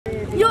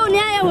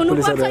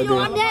हुनुपर्छ यो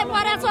अन्याय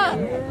परेछ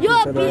यो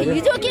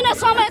हिजो किन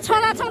समय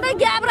छँदै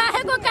ग्याप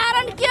राखेको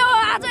कारण के हो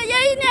आज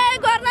यही न्याय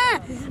गर्न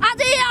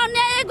आज यही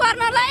अन्याय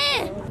गर्नलाई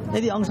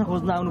यदि अंश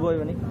खोज्न आउनु भयो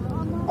भने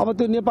अब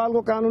त्यो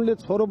नेपालको कानुनले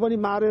छोरो पनि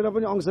मारेर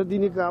पनि अंश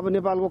दिने अब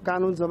नेपालको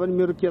कानुन छ भने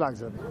मेरो के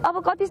लाग्छ अब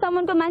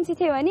कतिसम्मको मान्छे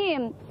थियो भने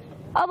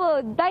अब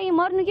दाइ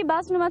मर्नु कि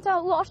बाँच्नुमा छ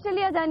ऊ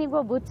अस्ट्रेलिया जानेको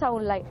भूत छ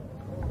उनलाई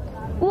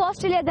ऊ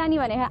अस्ट्रेलिया जाने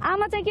भने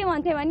आमा चाहिँ के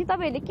भन्थे भने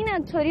तपाईँहरूले किन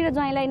छोरी र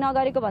ज्वाइँलाई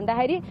नगरेको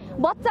भन्दाखेरि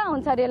बच्चा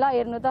हुन्छ अरे ल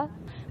हेर्नु त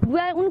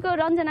बुवा उनको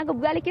रञ्जनाको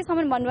बुवाले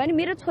केसम्म भन्नुभयो भने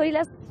मेरो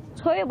छोरीलाई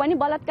छोयो भने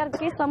बलात्कार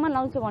केससम्म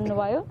लाउँछु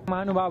भन्नुभयो।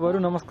 महानुभावहरू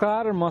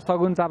नमस्कार, म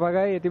सगुन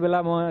चापागाई। यति बेला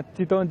म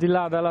चितवन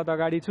जिल्ला अदालत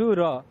अगाडि छु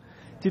र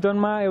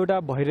चितवनमा एउटा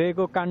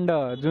भइरहेको काण्ड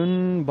जुन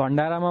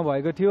भण्डारामा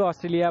भएको थियो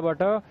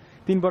अस्ट्रेलियाबाट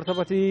 3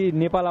 वर्षपछि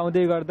नेपाल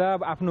आउँदै गर्दा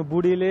आफ्नो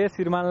बुढीले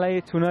श्रीमानलाई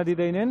छुन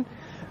दिँदैनन्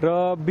र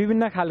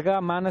विभिन्न खालका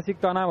मानसिक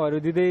तनावहरू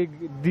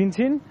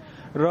दिन्छन्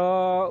र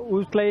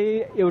उसलाई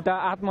एउटा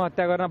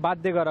आत्महत्या गर्न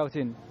बाध्य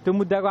गराउँछिन्। त्यो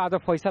मुद्दाको आज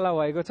फैसला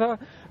भएको छ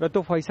र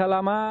त्यो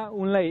फैसलामा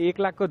उनलाई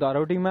 1 लाखको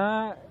धरौटीमा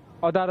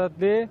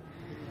अदालतले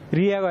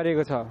रिहा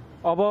गरेको छ।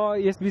 अब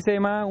यस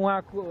विषयमा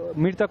उहाँको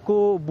मृतकको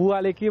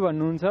बुवाले के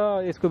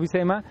भन्नुहुन्छ यसको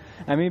विषयमा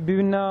हामी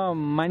विभिन्न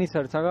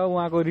मानिसहरूसँग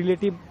उहाँको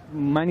रिलेटिभ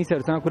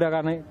मानिसहरूसँग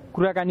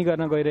कुराकानी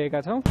गर्न गइरहेका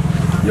छौँ।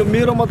 यो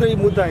मेरो मात्रै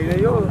मुद्दा होइन,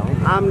 यो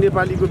आम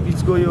नेपालीको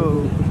बिचको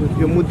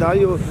यो मुद्दा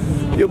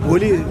यो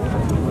भोलि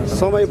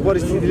समय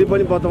परिस्थितिले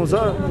पनि बताउँछ।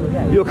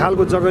 यो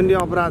खालको जघन्य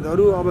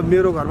अपराधहरू अब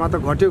मेरो घरमा त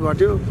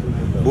घट्यो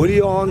भोलि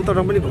यो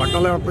अन्तरमा पनि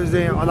घट्नलाई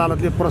चाहिँ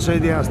अदालतले प्रशय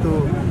दिए जस्तो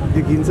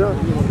देखिन्छ।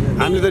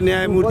 हामीले त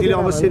न्यायमूर्तिले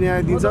अवश्य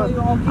न्याय दिन्छ।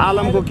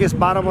 आलमको केस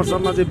 12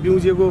 वर्षमा चाहिँ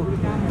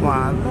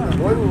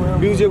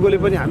बिउजेकोले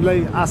पनि हामीलाई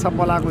आशा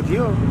पलाएको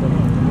थियो,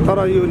 तर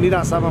यो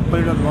निराशामा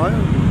परिणत भयो।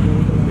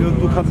 यो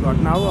दुःखद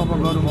घटना हो। अब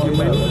गरौँ के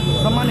मैले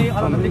सामान्य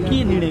अदालतले के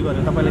निर्णय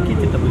गर्यो तपाईलाई के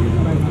चित्त बुझ्यो?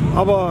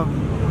 अब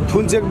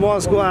थुन्चेक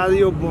बहसको आज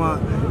यो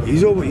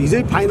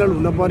हिजै फाइनल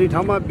हुन पर्ने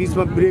ठाउँमा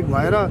बिचमा ब्रेक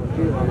भएर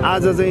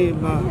आज चाहिँ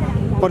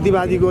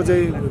प्रतिवादीको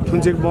चाहिँ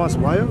थुन्चेक बहस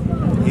भयो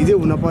हिजै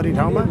हुन पर्ने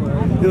ठाउँमा।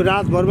 यो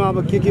रातभरमा अब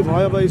के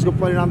भयो अब यसको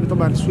परिणाम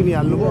तपाईँहरूले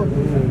सुनिहाल्नुभयो।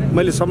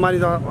 मैले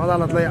सम्मानित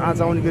अदालतलाई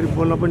आज आउने गरी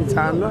बोल्न पनि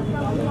चाहन्न।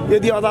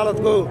 यदि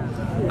अदालतको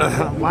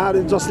उहाँहरू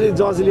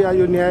जजले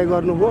यो न्याय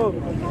गर्नुभयो,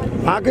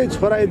 उहाँकै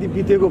छोरा यदि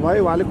बितेको भए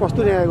उहाँले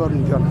कस्तो न्याय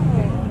गर्नुहुन्थ्यो होला।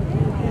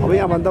 अब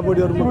यहाँभन्दा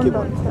बढी अरू म के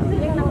भन्नु,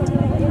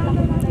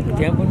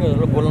 त्यहाँ पनि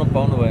बोल्न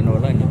पाउनु भएन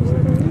होला नि।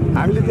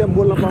 हामीले त्यहाँ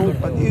बोल्न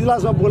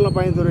इजलासमा बोल्न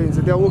पाइँदो रहेछ।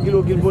 त्यहाँ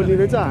वकिल बोल्ने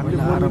रहेछ, हामीले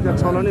बोल्नु त्यहाँ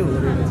चलनै हुँदो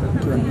रहेछ।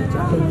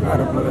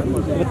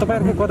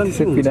 तपाईँहरूको कदम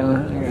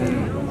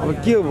अब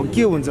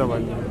के हुन्छ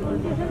भने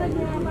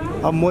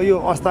अब म यो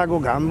अस्ताको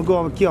घामको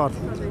अब के अर्थ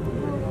हुन्छ?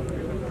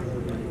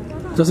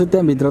 जस्तै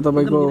त्यहाँभित्र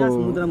तपाईँको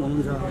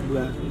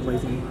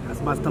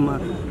वास्तवमा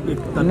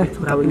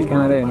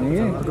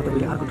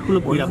ठुलो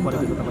भइरा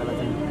परेको छ तपाईँलाई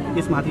चाहिँ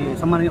यसमाथि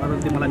सम्मानित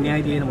अदालतले मलाई न्याय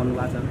दिएन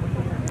भन्नुभएको छ।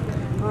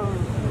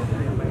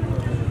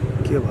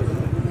 के भन्नु,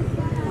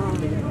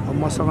 अब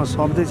मसँग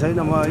शब्दै छैन।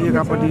 म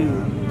एकापट्टि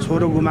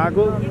छोरो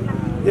गुमाएको,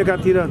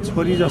 एकातिर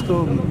छोरी जस्तो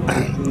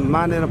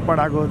मानेर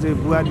पढाएको चाहिँ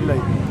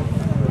बुहारीलाई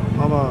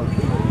अब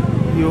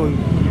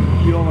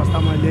यो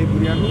अवस्थामा ल्याइ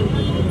पुर्याएको।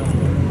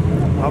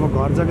 अब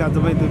घर जग्गा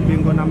जम्मै त्यो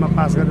ब्याङ्कको नाममा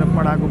पास गरेर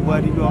पढाएको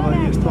बुहारीको अब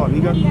यस्तो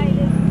हकीकत।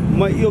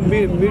 म यो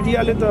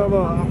मिडियाले त अब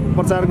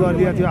प्रचार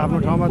गरिदिएको थियो, आफ्नो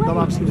ठाउँमा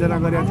दबाब सिर्जना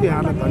गरेको थियो,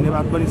 यहाँलाई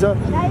धन्यवाद पनि छ।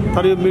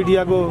 तर यो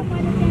मिडियाको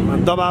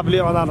दबाबले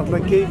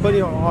अदालतलाई केही पनि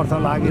अर्थ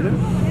लागेन।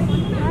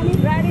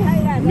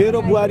 मेरो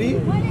बुहारी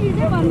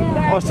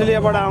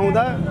अस्ट्रेलियाबाट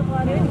आउँदा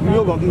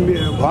यो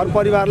घर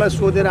परिवारलाई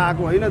सोधेर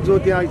आएको होइन, जो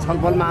त्यहाँ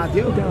छलफलमा आएको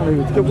थियो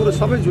त्यो कुरो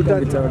सबै झुटा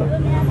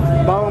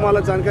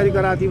बाबुआमालाई जानकारी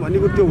गराएको थियो भन्ने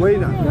कुरो त्यो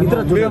होइन।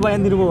 झुटा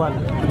बयान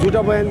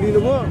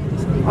दिनुभयो।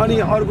 अनि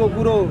अर्को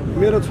कुरो,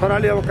 मेरो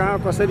छोराले अब कहाँ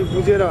कसरी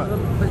बुझेर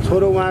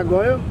छोरो उहाँ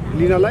गयो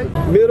लिनलाई।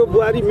 मेरो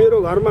बुहारी मेरो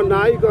घरमा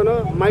नआइकन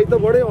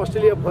माइतबाटै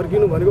अस्ट्रेलिया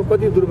फर्किनु भनेको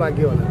कति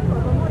दुर्भाग्य होला।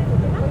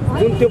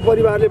 जुन त्यो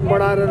परिवारले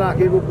पढाएर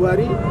राखेको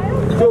बुहारी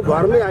त्यो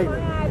घरमै आइन।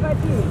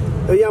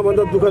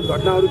 यहाँभन्दा दुःखद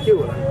घटनाहरू के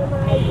होला?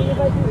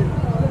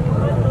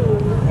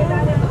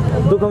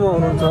 दुःखमा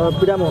हुनुहुन्छ,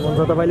 पीडामा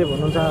हुनुहुन्छ। तपाईँले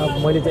भन्नुहुन्छ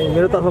मैले चाहिँ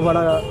मेरो तर्फबाट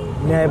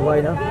न्याय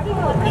भएन,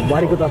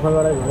 बुहारीको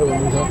तर्फबाट भयो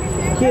भन्नुहुन्छ।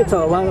 के छ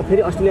उहाँ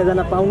फेरि अस्ट्रेलिया जान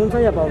पाउनुहुन्छ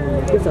या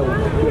पाउनुहुन्छ? के छ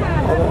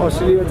अब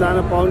अस्ट्रेलिया जान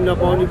पाउने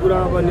नपाउने कुरा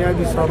अब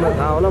न्यायाधीश सरलाई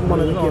थाहा होला,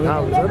 मलाई के थाहा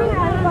हुन्छ र।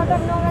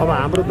 अब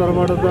हाम्रो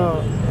तर्फबाट त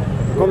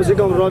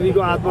कमसेकम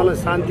रविको आत्मालाई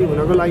शान्ति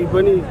हुनको लागि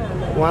पनि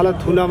उहाँलाई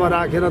थुनामा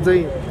राखेर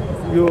चाहिँ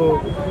यो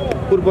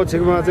पूर्व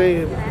पक्षमा चाहिँ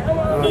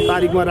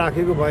तारिकमा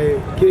राखेको भए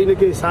केही न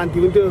केही शान्ति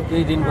हुन्थ्यो।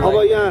 अब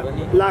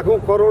यहाँ लाखौँ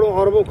करोडौँ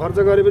अरबौँ खर्च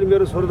गरे पनि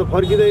मेरो छोरो त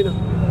फर्किँदैन,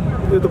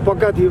 त्यो त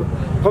पक्का थियो।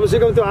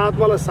 कमसेकम त्यो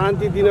आत्मालाई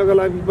शान्ति दिनको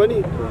लागि पनि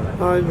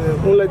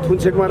उनलाई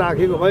थुन्चेकमा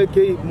राखेको भए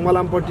केही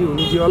मलामपट्टि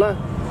हुने थियो होला।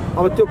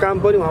 अब त्यो काम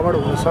पनि उहाँबाट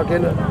हुन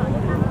सकेन।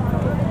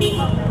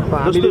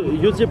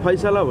 यो चाहिँ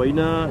फैसला होइन,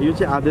 यो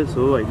चाहिँ आदेश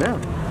हो होइन,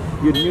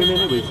 यो निर्णय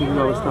नै भइसकेको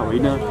अवस्था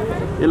होइन।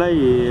 यसलाई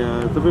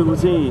तपाईँको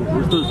चाहिँ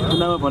जस्तो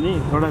चुनावमा पनि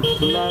एउटा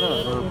खुल्ला र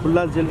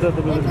खुल्ला जेल र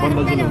तपाईँको बन्द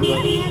जेल हुन्छ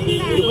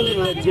यो पनि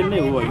एउटा जेल नै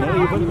हो होइन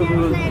यो पनि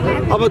तपाईँको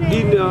अब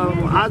दिन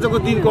आजको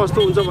दिन कस्तो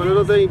हुन्छ भनेर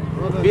चाहिँ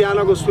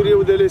बिहानको सूर्य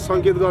उदयले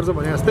सङ्केत गर्छ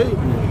भने जस्तै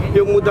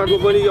यो मुद्दाको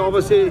पनि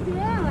अवश्य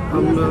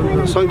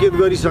सङ्केत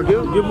गरिसक्यो।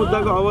 यो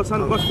मुद्दाको अवसान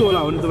कस्तो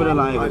होला भन्ने तपाईँलाई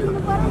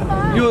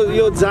लागेको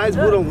यो जायज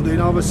पूर्ण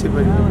हुँदैन अवश्य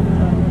पनि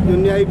यो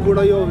न्यायपूर्ण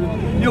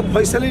यो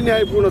फैसलै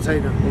न्यायपूर्ण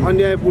छैन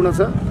अन्यायपूर्ण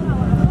छ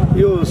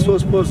यो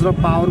सोच पोच र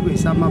पावरको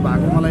हिसाबमा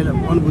भएको मलाई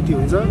अनुभूति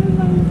हुन्छ।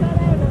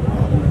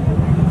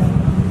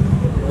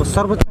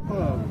 सर्वोच्चको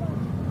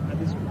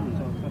आदेश हुन्छ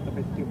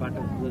तपाईँ त्यो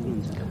बाटो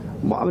खोज्नुहुन्छ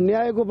अब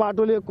न्यायको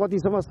बाटोले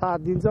कतिसम्म साथ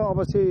दिन्छ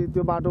अवश्य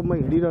त्यो बाटो म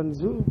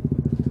हिँडिरहन्छु।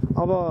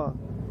 अब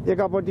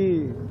एकापट्टि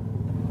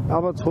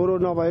अब छोरो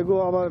नभएको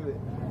अब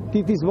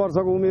 33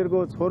 वर्षको उमेरको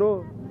छोरो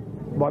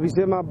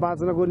भविष्यमा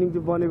बाँच्नको निम्ति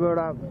बनेको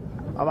एउटा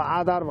अब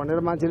आधार भनेर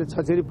मान्छेले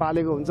छछेरी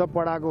पालेको हुन्छ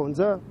पढाएको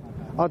हुन्छ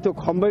अब त्यो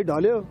खम्बै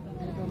ढल्यो।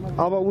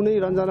 अब उनै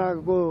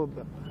रञ्जनाको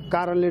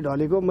कारणले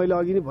ढलेको मैले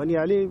अघि नै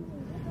भनिहालेँ।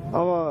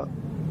 अब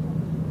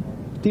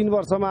 3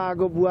 वर्षमा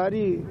आएको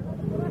बुहारी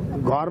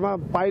घरमा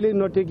पाइलै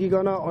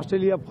नटेकिकन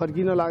अस्ट्रेलिया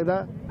फर्किन लाग्दा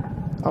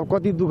अब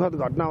कति दुःखद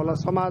घटना होला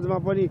समाजमा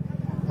पनि।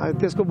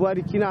 त्यसको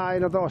बुहारी किन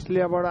आएन त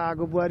अस्ट्रेलियाबाट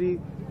आएको बुहारी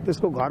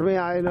त्यसको घरमै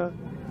आएन।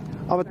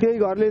 अब त्यही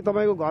घरले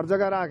तपाईँको घर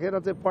जग्गा राखेर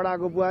चाहिँ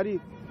पढाएको बुहारी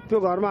त्यो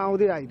घरमा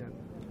आउँदै आएन।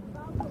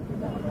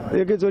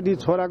 एकैचोटि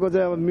छोराको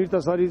चाहिँ अब मृत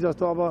शरीर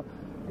जस्तो अब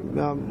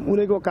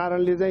उनीको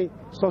कारणले चाहिँ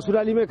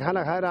ससुरालीमै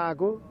खाना खाएर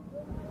आएको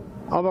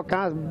अब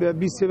कहाँ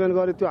विष सेवन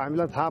गर्यो त्यो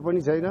हामीलाई थाहा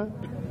पनि छैन।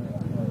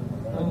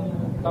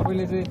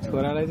 तपाईँले चाहिँ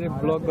छोरालाई चाहिँ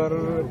ब्लक गर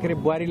के अरे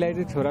बुहारीलाई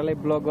चाहिँ छोरालाई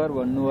ब्लक गर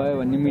भन्नुभयो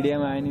भन्ने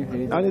मिडियामा आयो नि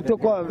फेरि। अनि त्यो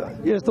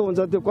यस्तो हुन्छ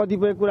त्यो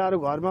कतिपय कुराहरू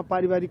घरमा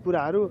पारिवारिक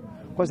कुराहरू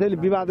कसैले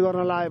विवाद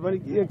गर्न लाग्यो भने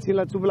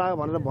एकछिनलाई चुप लाग्यो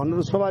भनेर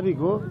भन्नु स्वाभाविक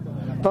हो।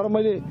 तर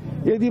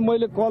यदि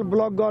मैले कल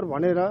ब्लक गर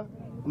भनेर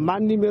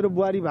मान्ने मेरो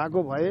बुहारी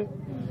भएको भए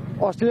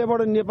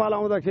अस्ट्रेलियाबाट नेपाल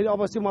आउँदाखेरि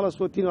अवश्य मलाई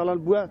सोध्थिन् होला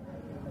बुवा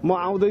म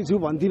आउँदैछु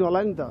भन्थिन्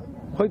होला नि त।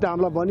 खोइ त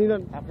हामीलाई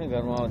भनिनन्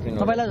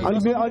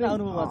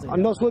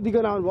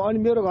नसोधिकन आउनुभयो। अनि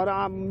मेरो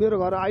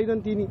घर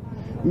आइरहन् तिनी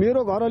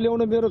मेरो घर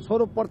ल्याउन मेरो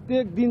छोरो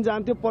प्रत्येक दिन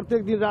जान्थ्यो।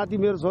 प्रत्येक दिन राति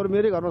मेरो छोरो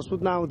मेरै घरमा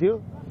सुत्न आउँथ्यो।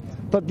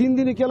 त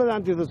दिनदिनै केलाई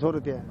जान्थ्यो त छोरो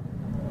त्यहाँ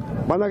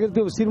भन्दाखेरि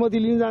त्यो श्रीमती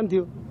लिन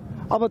जान्थ्यो।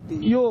 अब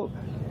यो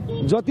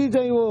जति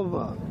चाहिँ यो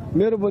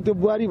मेरो त्यो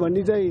बुहारी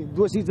भन्ने चाहिँ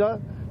दोषी छ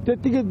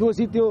त्यत्तिकै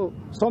दोषी त्यो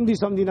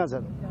सम्झिना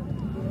छन्।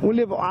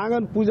 उनले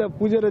आँगन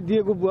पुजेर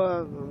दिएको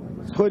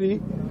छोरी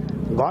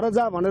घर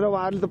जा भनेर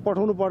उहाँहरूले त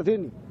पठाउनु पर्थ्यो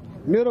नि।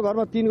 मेरो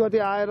घरमा 3 गते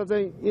आएर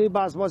चाहिँ यही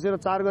बास बसेर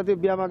 4 गते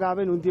बिहामा गए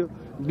पनि हुन्थ्यो।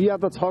 बिहा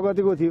त 6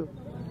 गतेको थियो।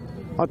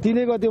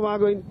 3 गते उहाँ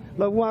गइन्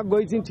ल उहाँ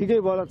गइछिन् ठिकै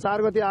भयो।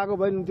 4 गते आएको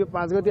भए हुन्थ्यो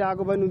 5 गते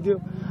आएको भए हुन्थ्यो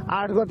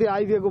 8 गते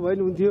आइदिएको भए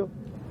हुन्थ्यो।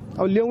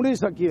 अब ल्याउनै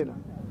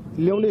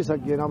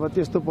सकिएन अब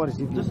त्यस्तो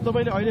परिस्थिति। जस्तो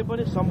तपाईँले अहिले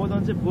पनि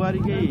सम्बोधन चाहिँ बुहारी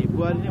नै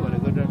भनेर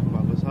गरिराख्नु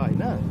भएको छ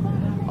होइन।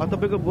 अब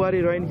तपाईँको बुहारी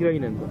रहेन कि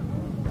रहेनन्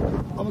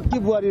अब के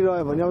बुहारी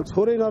रह्यो भने अब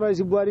छोरै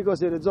नरहेपछि बुहारी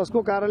कसरी जसको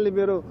कारणले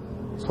मेरो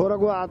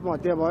छोराको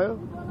आत्महत्या भयो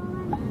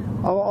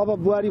अब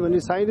बुहारी भन्ने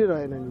साइनै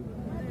रहेन नि।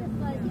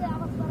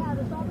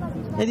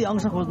 यदि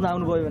अंश खोज्न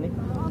आउनुभयो भने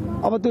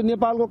अब त्यो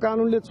नेपालको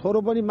कानुनले छोरो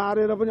पनि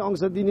मारेर पनि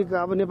अंश दिने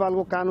अब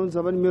नेपालको कानुन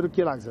छ भने मेरो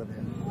के लाग्छ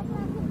त्यहाँ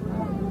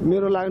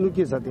मेरो लाग्नु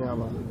के छ त्यहाँ।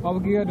 अब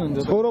के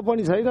गर्नुहुन्छ छोरो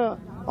पनि छैन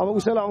अब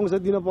उसैलाई अंश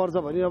दिन पर्छ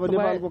भने अब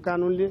नेपालको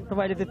कानुनले।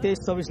 तपाईँले त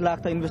 23-24 लाख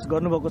त इन्भेस्ट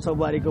गर्नुभएको छ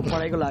बुहारीको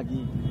पढाइको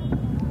लागि।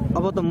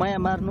 अब त माया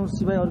मार्नु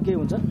सिवाय अरू के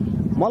हुन्छ?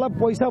 मलाई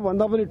पैसा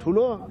भन्दा पनि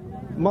ठुलो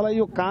मलाई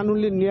यो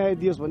कानुनले न्याय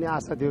दियोस् भन्ने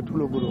आशा थियो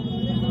ठुलो कुरो।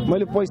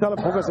 मैले पैसालाई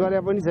फोकस गरे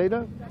पनि छैन।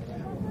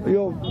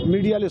 यो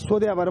मिडियाले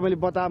सोध्या भएर मैले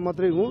बताए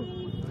मात्रै हुँ।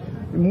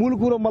 मूल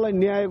कुरो मलाई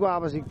न्यायको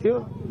आवश्यक थियो।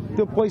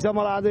 त्यो पैसा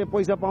मलाई आज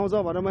पैसा पाउँछ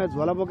भनेर मैले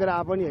झोला बोकेर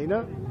आए पनि होइन।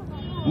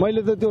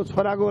 मैले त त्यो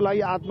छोराको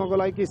लागि आत्माको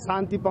लागि के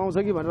शान्ति पाउँछ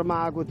कि भनेर म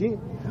आएको थिएँ।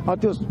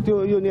 त्यो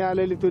यो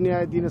न्यायालयले त्यो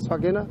न्याय दिन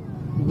सकेन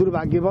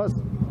दुर्भाग्यवश।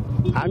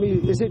 हामी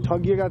यसै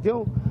ठगिएका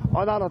थियौँ।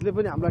 अदालतले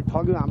पनि हामीलाई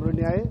ठग्यो हाम्रो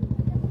न्याय।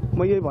 म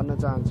यही भन्न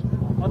चाहन्छु।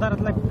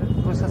 अदालतलाई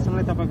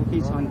प्रशासनलाई तपाईँको के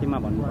छ अन्तिममा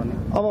भन्नुपर्ने?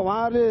 अब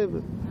उहाँहरूले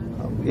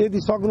यदि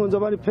सक्नुहुन्छ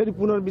भने फेरि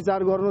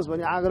पुनर्विचार गर्नुहोस्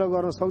भने आग्रह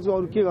गर्न सक्छु।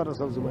 अरू के गर्न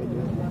सक्छु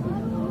मैले?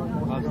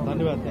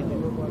 धन्यवाद।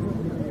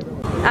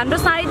 हाम्रो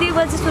 2:30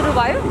 बजी सुरु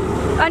भयो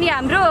अनि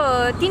हाम्रो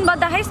 3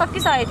 बज्दाखेरि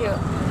सकिसकेको थियो।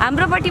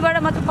 हाम्रोपट्टिबाट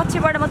मात्र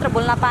पछिबाट मात्र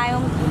बोल्न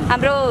पायौँ।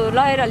 हाम्रो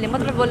लयरहरूले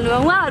मात्र बोल्नु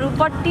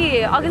उहाँहरूपट्टि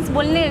अगेन्स्ट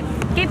बोल्ने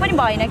केही पनि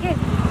भएन के।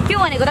 त्यो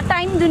भनेको त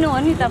टाइम दिनु हो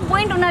नि त।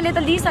 पोइन्ट उनीहरूले त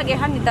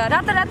लिइसकेछन् नि त।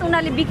 रातारात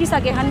उनीहरूले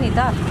बिकिसकेछन् नि त।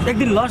 एक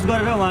दिन लस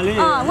गरेर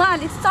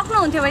उहाँहरूले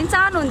सक्नुहुन्थ्यो भने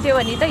चाहनुहुन्थ्यो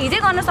भने त हिजै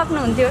गर्न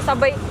सक्नुहुन्थ्यो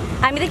सबै।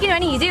 हामी त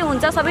किनभने हिजै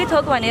हुन्छ सबै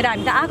थोक भनेर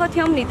हामी त आएको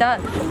थियौँ नि त।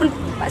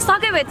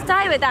 सक्यो भए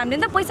चाह्यो भए त हामीले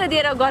त पैसा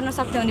दिएर गर्न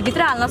सक्थ्यौँ नि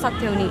भित्र हाल्न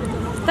सक्थ्यौँ नि।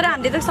 तर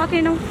हामीले त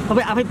सकेनौँ।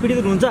 तपाईँ आफै पीडित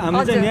हुनुहुन्छ हामी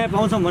चाहिँ न्याय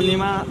पाउँछौँ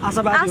भन्नेमा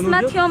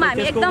आशावादी थियौँ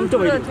हामी एकदम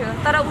ठुलो थियो।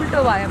 तर उल्टो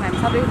भयो हामी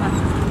सबैमा।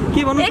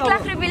 के भन्नु 1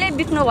 लाख रुपियाँले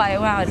बित्नु भयो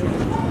उहाँहरू।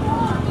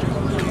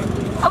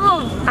 अब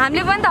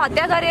हामीले पनि त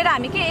हत्या गरेर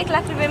हामी के 1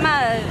 लाख रुपियाँमा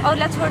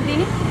अरूलाई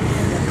छोडिदिने?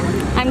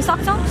 हामी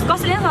सक्छौँ?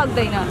 कसैले पनि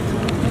सक्दैन।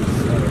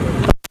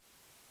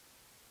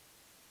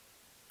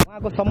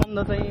 उहाँको सम्बन्ध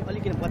चाहिँ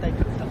अलिकति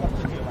बताइदिनुहोस् न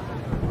कस्तो थियो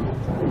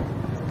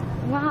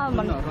उहाँ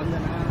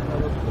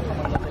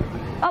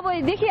अब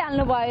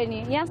देखिहाल्नु भयो नि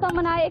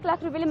यहाँसम्म आयो 1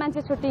 लाख रुपियाँले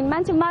मान्छे छुट्टिन्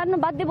मान्छे मार्नु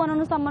बाध्य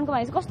बनाउनु सम्मको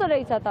भनेपछि कस्तो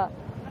रहेछ त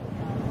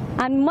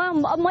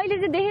मैले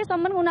चाहिँ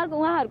देखेसम्म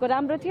उहाँहरूको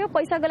राम्रो थियो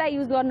पैसाको लागि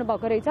युज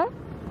गर्नुभएको रहेछ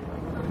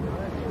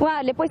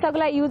उहाँहरूले पैसाको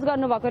लागि युज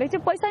गर्नुभएको रहेछ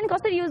पैसा नि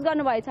कसरी युज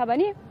गर्नुभएछ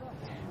भने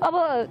अब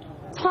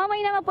 6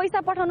 महिनामा पैसा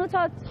पठाउनु छ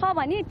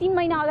भने 3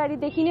 महिना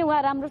अगाडिदेखि नै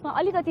उहाँ राम्रोसँग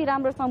अलिकति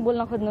राम्रोसँग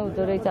बोल्न खोज्नु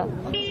हुँदो रहेछ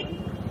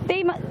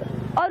त्यही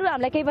अरू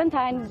हामीलाई केही पनि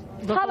थाहा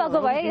भएको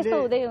भए यस्तो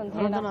हुँदै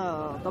हुन्थेन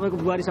तपाईँको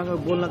बुहारीसँग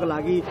बोल्नको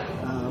लागि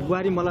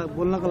बुहारी मलाई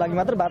बोल्नको लागि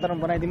मात्र वातावरण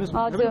बनाइदिनुहोस्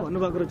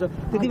भन्नुभएको रहेछ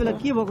त्यति बेला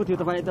के भएको थियो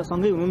तपाईँ त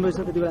सँगै हुनुहुँदो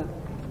रहेछ त्यति बेला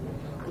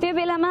त्यो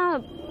बेलामा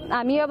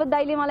हामी अब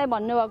दाइले मलाई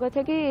भन्नुभएको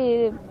थियो कि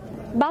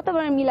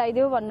वातावरण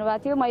मिलाइदेऊ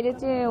भन्नुभएको थियो मैले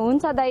चाहिँ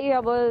हुन्छ दाइ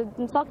अब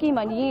सकेँ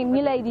भने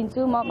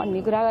मिलाइदिन्छु म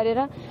भन्ने कुरा गरेर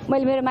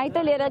मैले मेरो माइत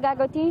लिएर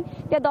गएको थिएँ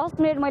त्यहाँ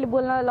 10 मिनट मैले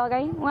बोल्न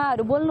लगाएँ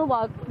उहाँहरू बोल्नु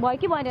भयो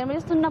कि भनेर मैले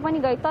सुन्न पनि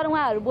गएँ तर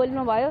उहाँहरू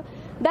बोल्नुभयो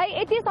दाइ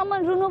यतिसम्म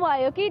रुनु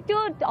भयो कि त्यो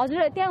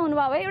हजुर त्यहाँ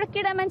हुनुभयो भए एउटा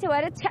केटा मान्छे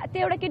भएर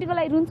त्यो एउटा केटीको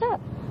लागि रुन्छ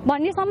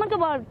भन्नेसम्मको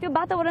त्यो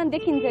वातावरण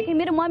देखिन्छ कि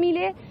मेरो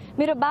मम्मीले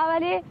मेरो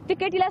बाबाले त्यो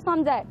केटीलाई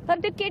सम्झाए तर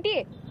त्यो केटी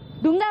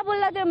ढुङ्गा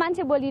बोल्दा त्यो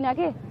मान्छे बोलिन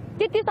के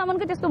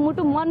त्यतिसम्मको त्यस्तो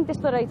मुटु मन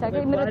त्यस्तो रहेछ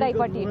कि मेरो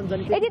दाइपट्टि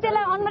यदि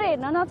त्यसलाई अनुहार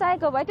हेर्न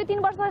नचाहेको भए त्यो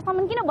 3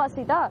 वर्षसम्म किन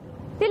बसी त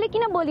त्यसले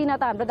किन बोलिन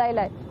त हाम्रो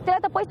दाइलाई त्यसलाई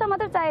त पैसा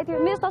मात्र चाहिएको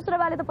थियो मेरो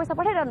ससुराबाले त पैसा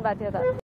पठाइरहनु भएको थियो त